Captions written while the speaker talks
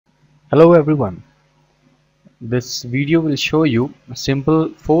Hello everyone. This video will show you a simple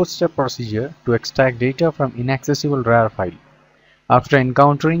 4-step procedure to extract data from inaccessible RAR file after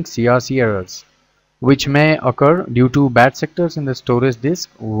encountering CRC errors, which may occur due to bad sectors in the storage disk,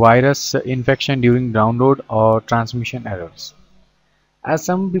 virus infection during download, or transmission errors. As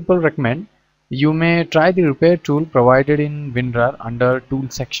some people recommend, you may try the repair tool provided in Winrar under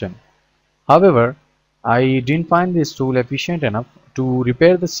Tools section. However, I didn't find this tool efficient enough to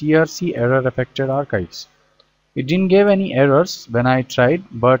repair the CRC error affected archives. It didn't give any errors when I tried,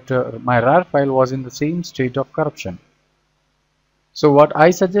 but my RAR file was in the same state of corruption. So what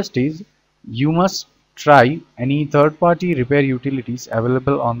I suggest is you must try any third-party repair utilities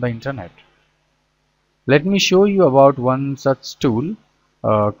available on the internet. Let me show you about one such tool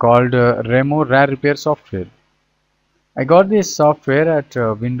called RAR Repair software. I got this software at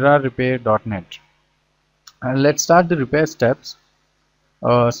winrarrepair.net. Let's start the repair steps.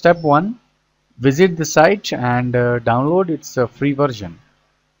 Step 1. Visit the site and download its free version.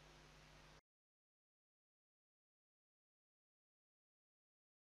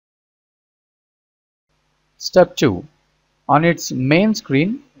 Step 2. On its main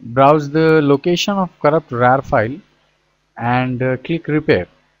screen, browse the location of corrupt RAR file and click Repair.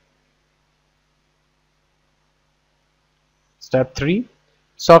 Step 3.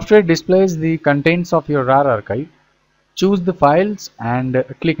 Software displays the contents of your RAR archive. Choose the files and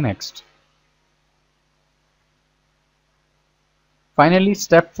click Next. Finally,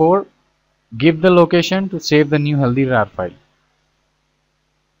 Step 4. Give the location to save the new healthy RAR file.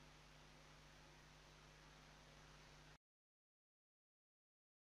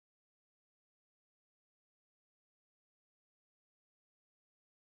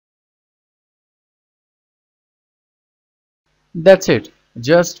 That's it.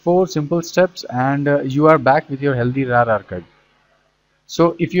 Just 4 simple steps and you are back with your healthy RAR archive.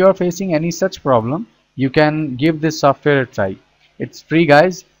 So if you are facing any such problem, you can give this software a try. It's free,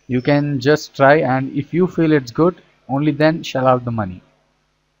 guys. You can just try, and if you feel it's good, only then shell out the money.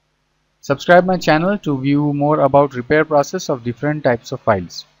 Subscribe my channel to view more about repair process of different types of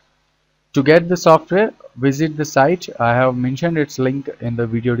files. To get the software, visit the site. I have mentioned its link in the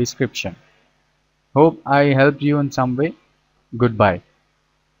video description. Hope I helped you in some way. Goodbye.